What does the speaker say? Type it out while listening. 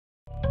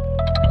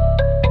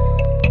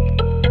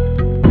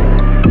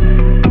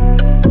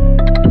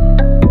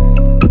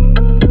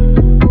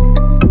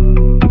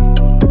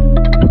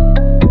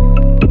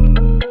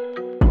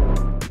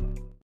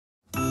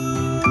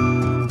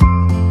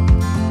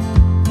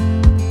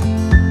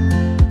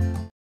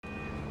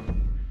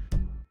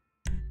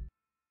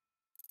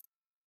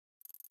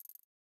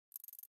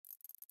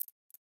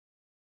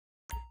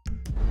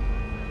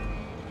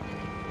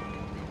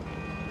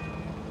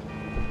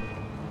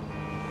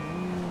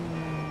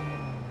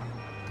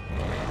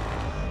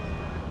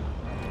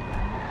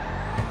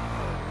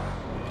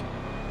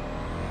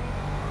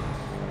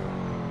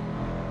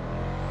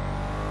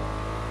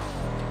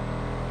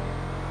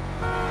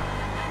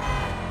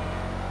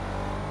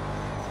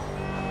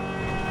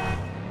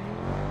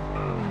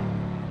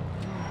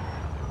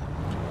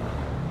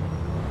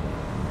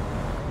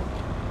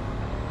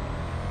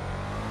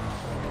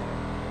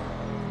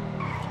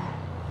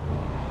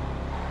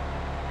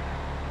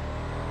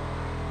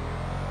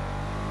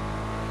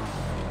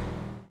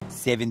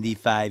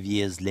75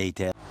 years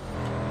later.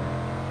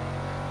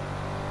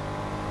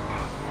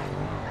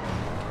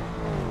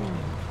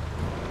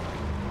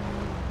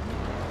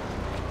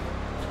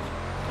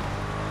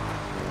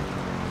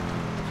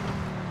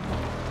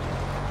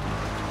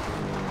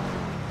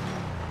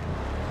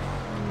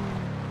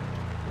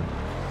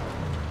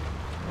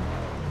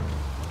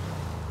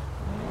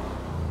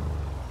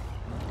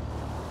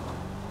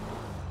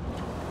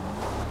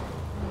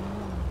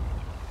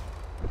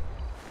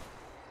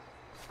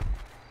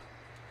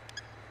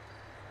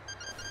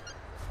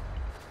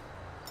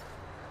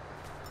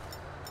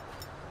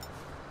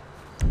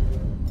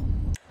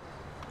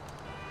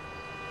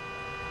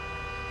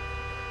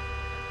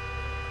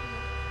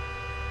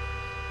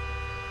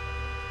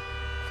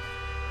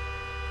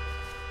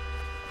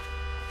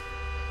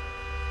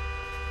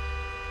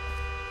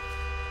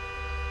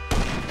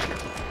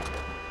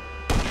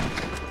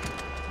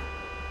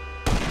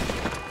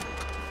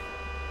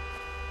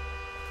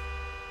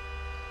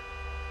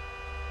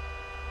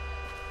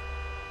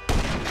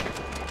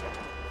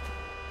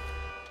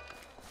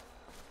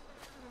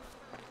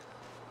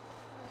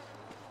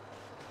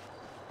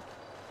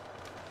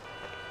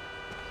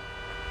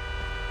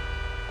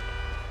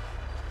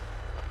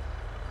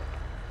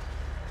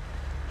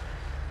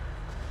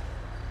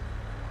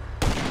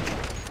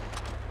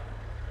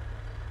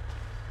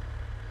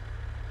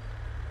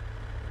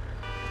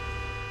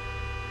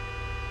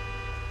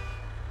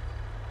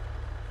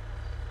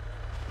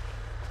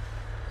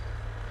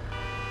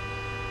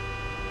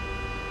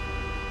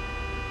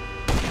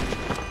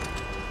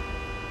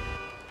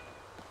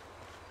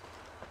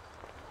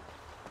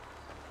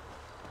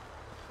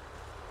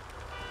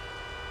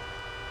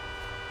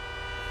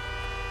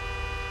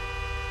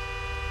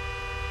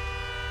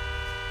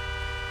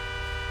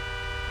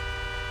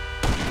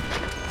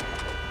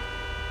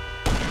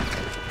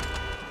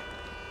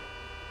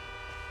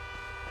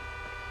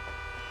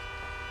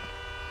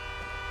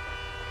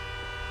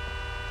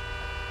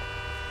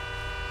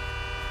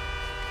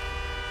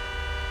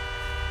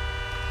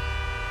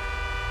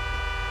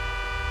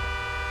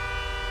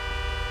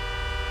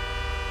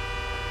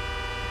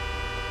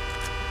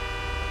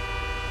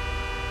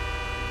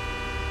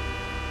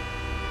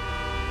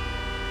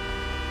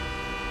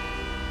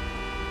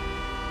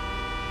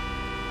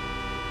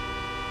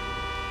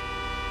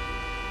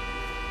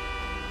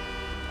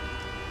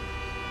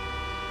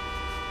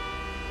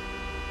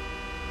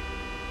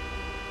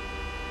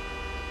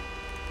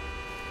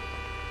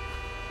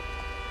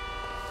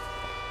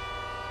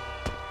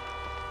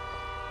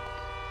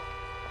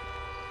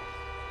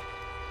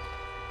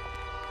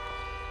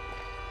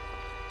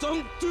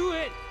 Don't do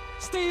it!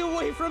 Stay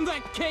away from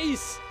that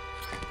case!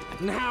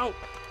 Now,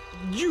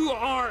 you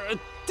are a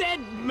dead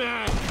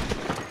man!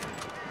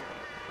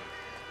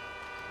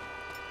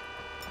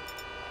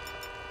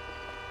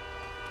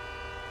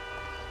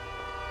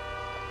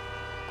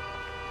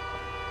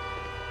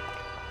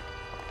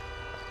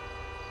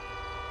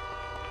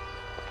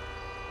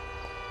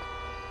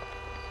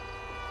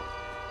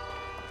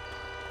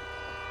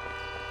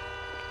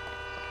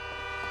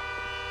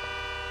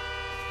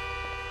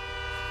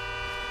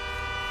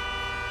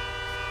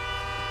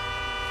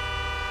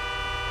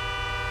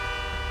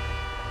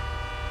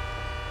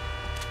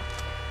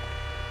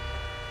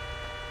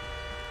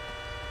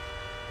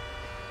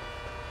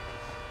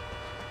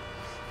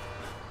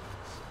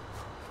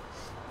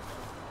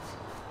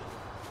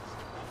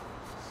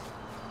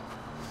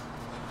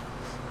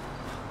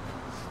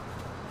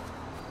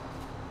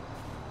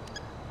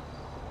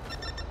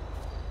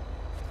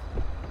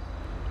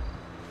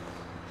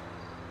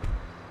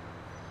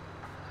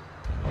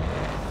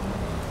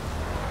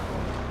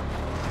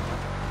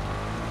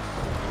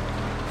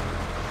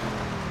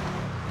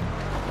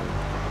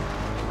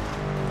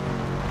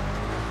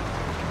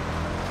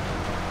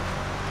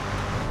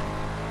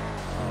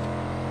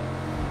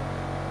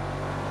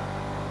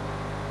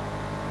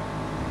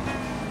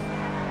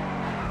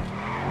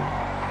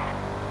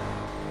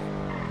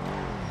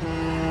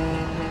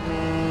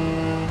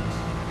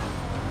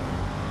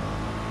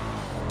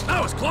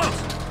 That was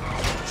close!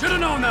 Should've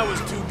known that was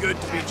too good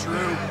to be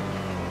true.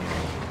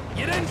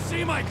 You didn't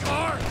see my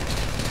car?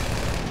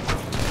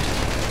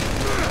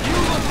 You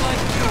look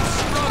like you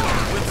struggle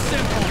with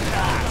simple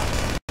tasks.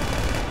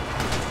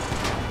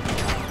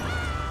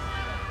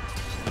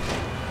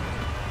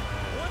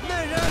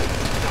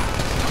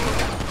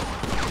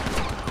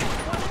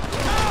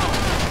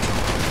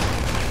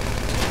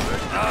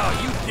 Oh,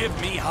 you give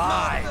me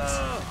hives.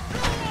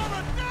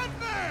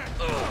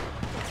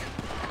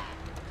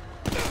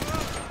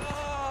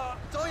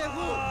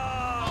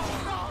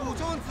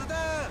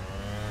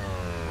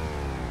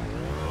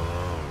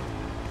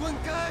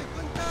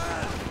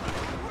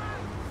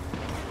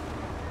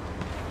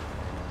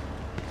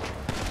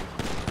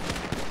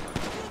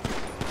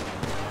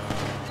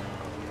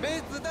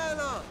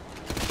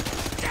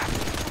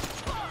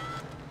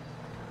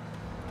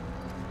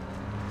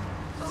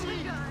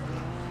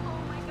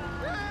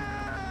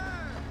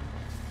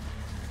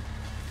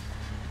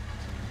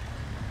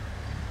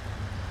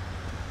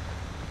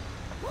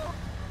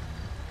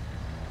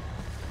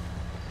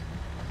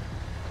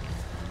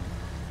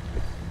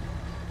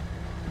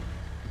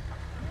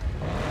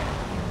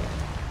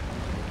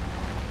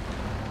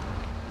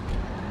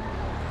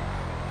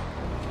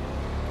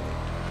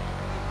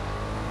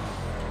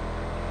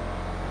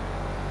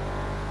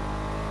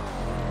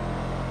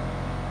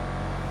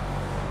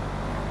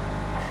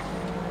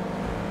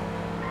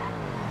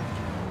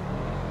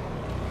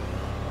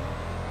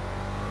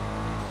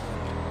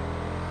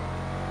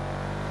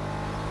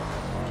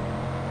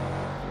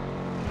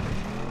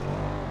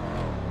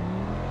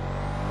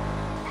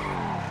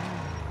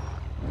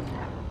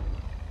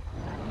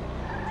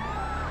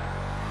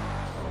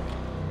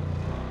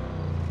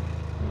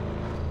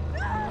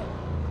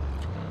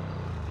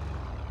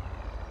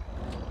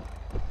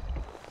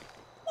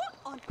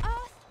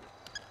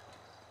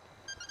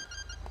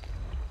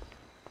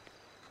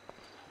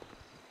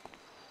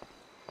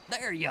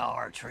 There you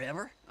are,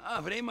 Trevor.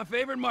 Ah, but ain't my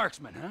favorite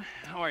marksman, huh?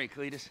 How are you,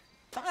 Cletus?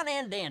 Fine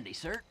and dandy,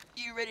 sir.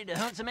 You ready to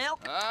hunt some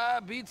elk?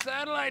 Beat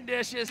satellite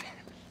dishes.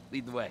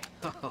 Lead the way.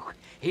 Oh,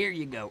 here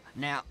you go.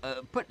 Now,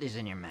 put this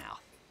in your mouth.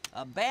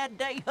 A bad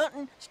day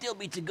hunting still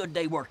beats a good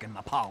day working,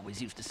 my pa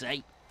always used to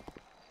say.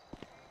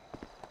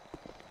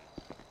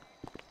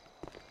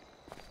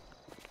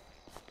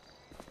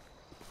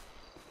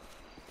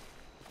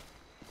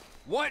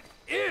 What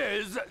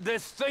is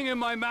this thing in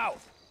my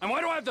mouth? And why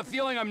do I have the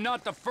feeling I'm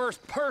not the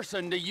first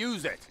person to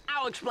use it?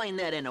 I'll explain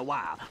that in a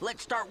while.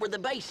 Let's start with the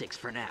basics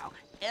for now.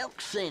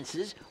 Elk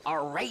senses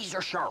are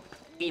razor sharp.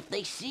 If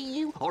they see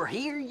you or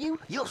hear you,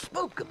 you'll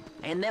spook them,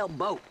 and they'll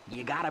bolt.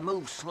 You gotta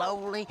move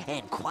slowly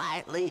and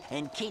quietly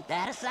and keep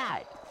that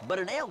aside. But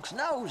an elk's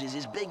nose is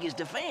as big as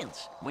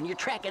defense. When you're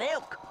tracking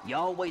elk, you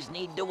always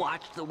need to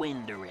watch the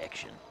wind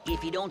direction.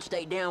 If you don't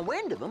stay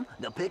downwind of them,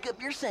 they'll pick up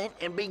your scent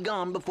and be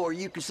gone before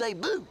you can say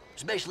boo,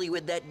 especially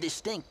with that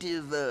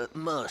distinctive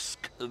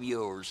musk of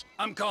yours.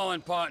 I'm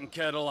calling pot and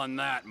kettle on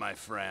that, my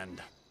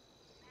friend.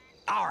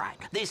 All right,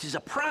 this is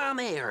a prime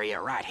area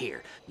right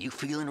here. You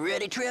feeling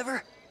ready,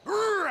 Trevor?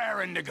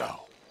 Raring to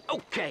go.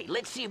 Okay,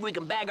 let's see if we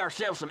can bag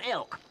ourselves some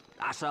elk.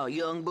 I saw a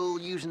young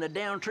bull using a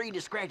down tree to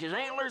scratch his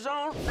antlers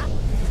on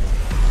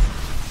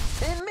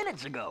 10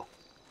 minutes ago.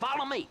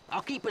 Follow me.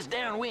 I'll keep us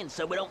downwind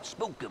so we don't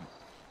spook them.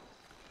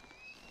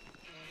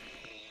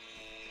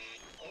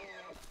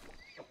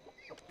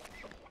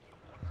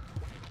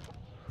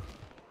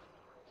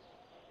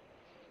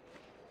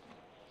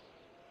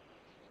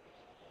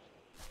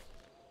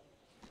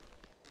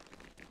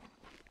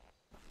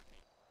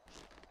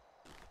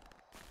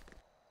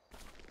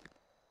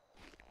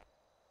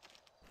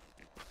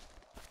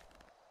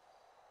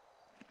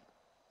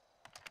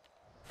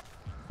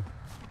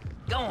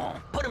 Go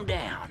on, put him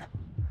down.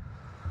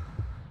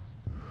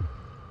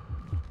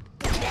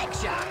 Neck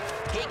shot.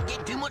 Can't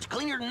get too much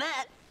cleaner than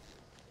that.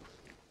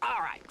 All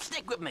right,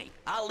 stick with me.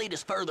 I'll lead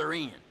us further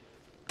in.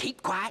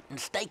 Keep quiet and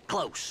stay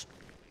close.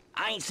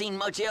 I ain't seen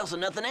much else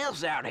and nothing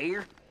else out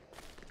here.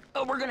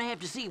 Oh, we're gonna have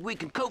to see if we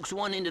can coax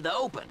one into the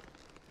open.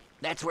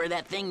 That's where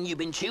that thing you've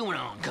been chewing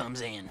on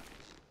comes in.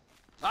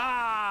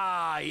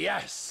 Ah,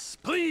 yes.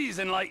 Please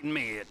enlighten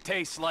me. It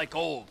tastes like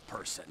old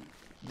person.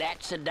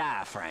 That's a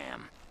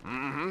diaphragm.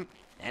 Mm-hmm.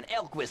 An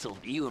elk whistle,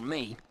 you and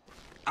me.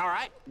 All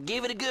right,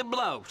 give it a good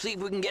blow. See if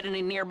we can get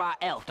any nearby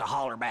elk to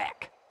holler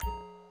back.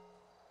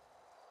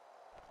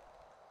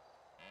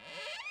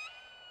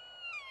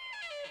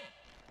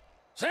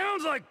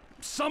 Sounds like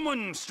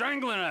someone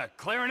strangling a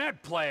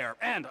clarinet player,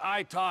 and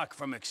I talk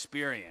from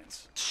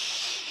experience.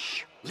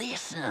 Shh,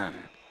 listen.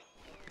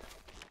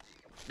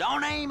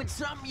 Don't aim at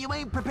something you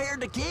ain't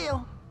prepared to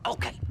kill.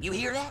 Okay, you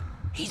hear that?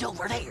 He's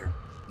over there.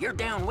 You're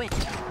downwind.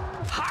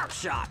 Heart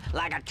shot,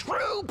 like a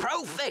true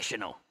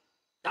professional.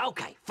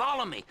 Okay,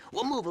 follow me.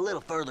 We'll move a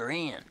little further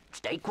in.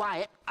 Stay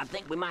quiet. I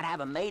think we might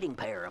have a mating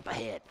pair up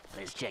ahead.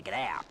 Let's check it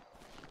out.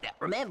 Now,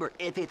 remember,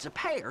 if it's a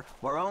pair,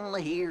 we're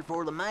only here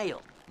for the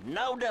male.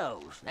 No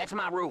does. That's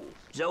my rule.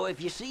 So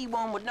if you see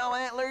one with no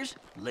antlers,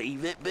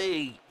 leave it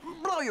be.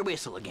 Blow your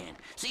whistle again.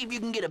 See if you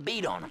can get a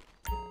beat on them.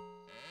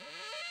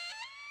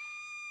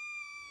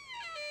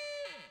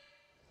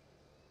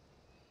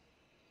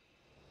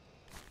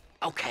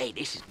 Okay,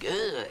 this is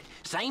good.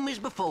 Same as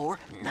before,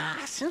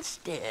 nice and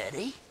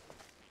steady.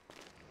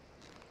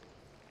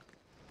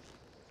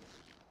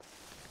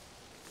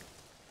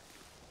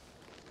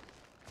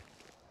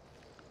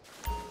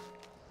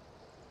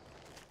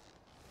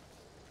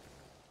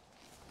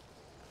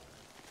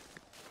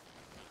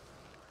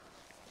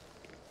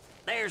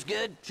 There's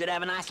good. Should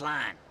have a nice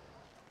line.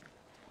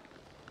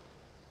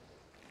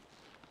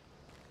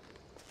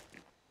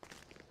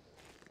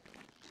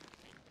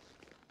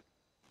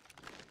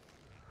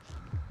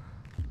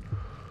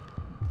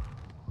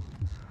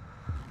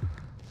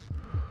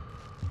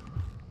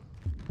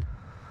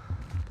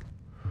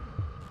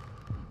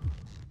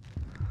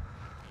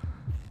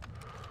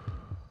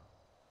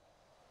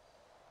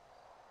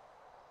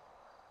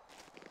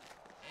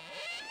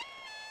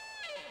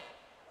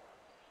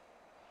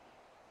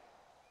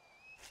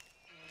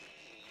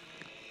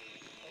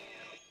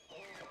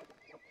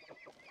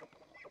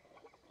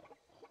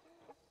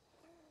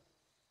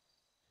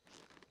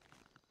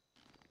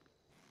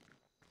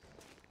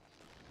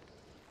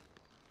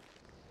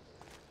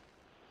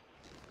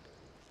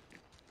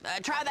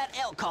 Try that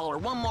elk caller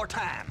one more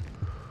time.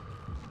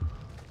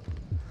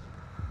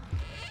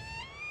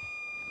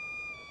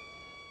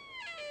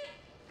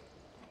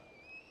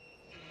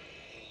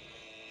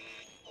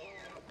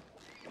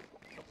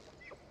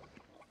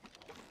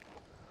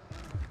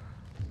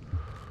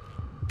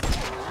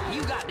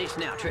 You got this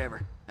now,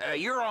 Trevor.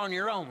 You're on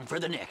your own for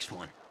the next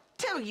one.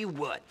 Tell you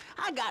what,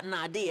 I got an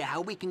idea how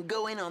we can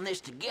go in on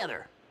this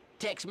together.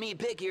 Text me a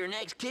pic of your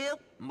next kill,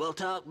 and we'll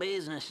talk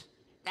business.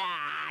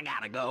 I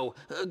gotta go.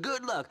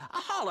 Good luck.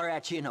 I'll holler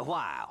at you in a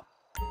while.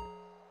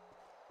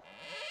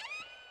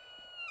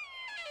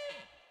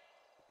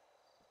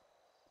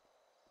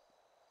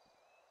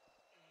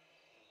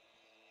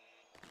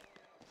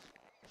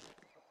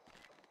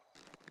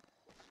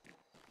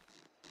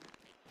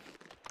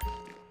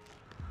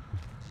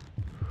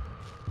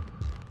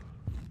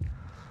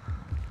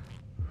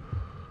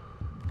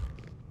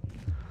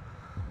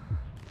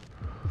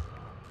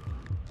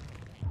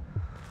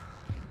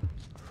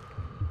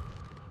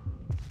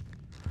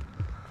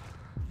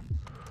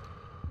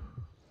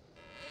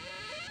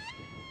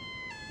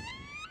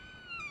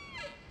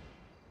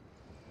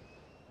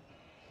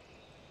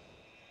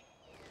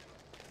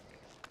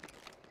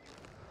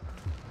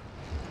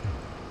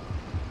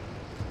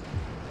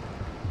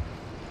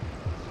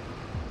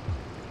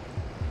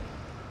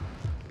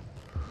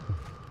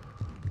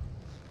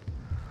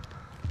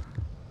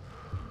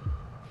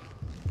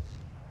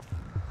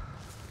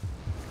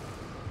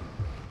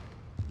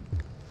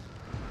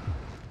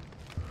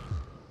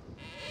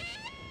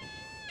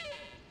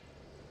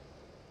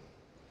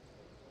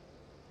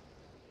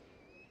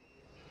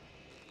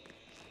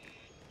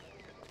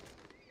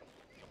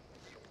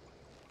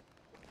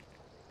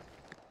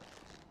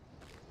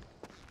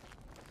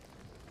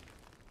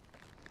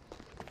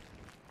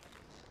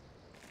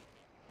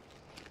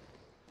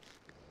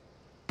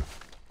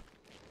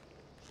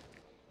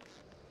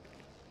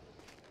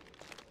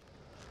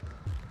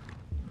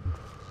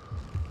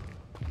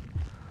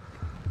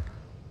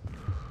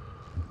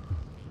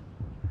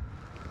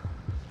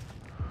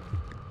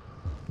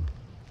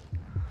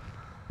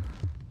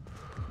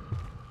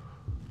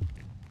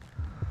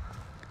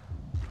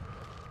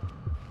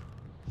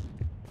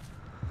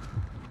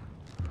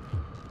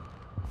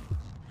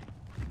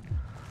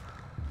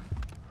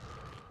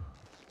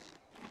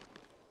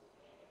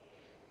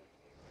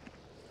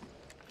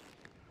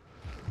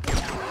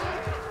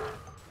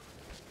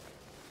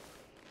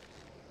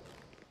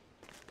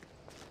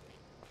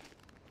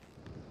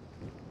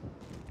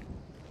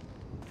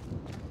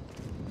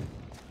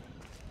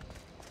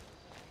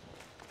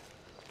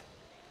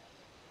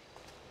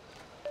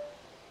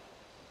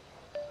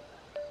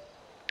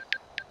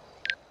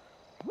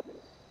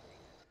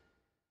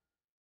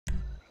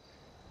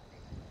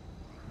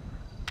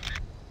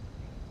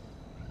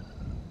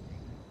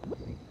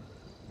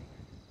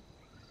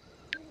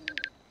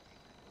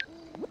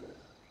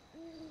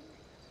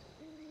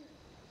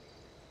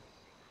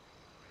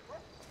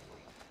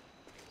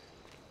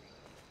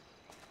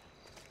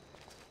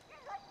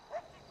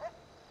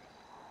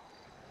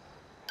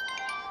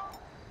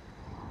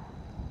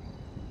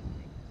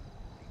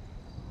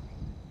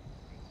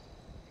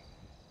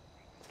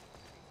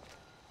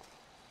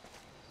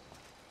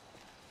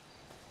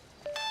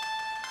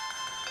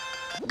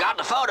 got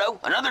the photo.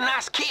 Another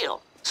nice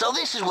kill. So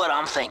this is what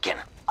I'm thinking.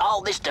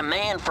 All this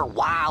demand for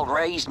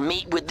wild-raised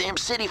meat with them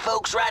city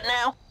folks right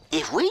now?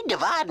 If we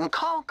divide and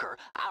conquer,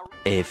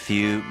 A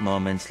few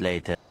moments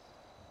later.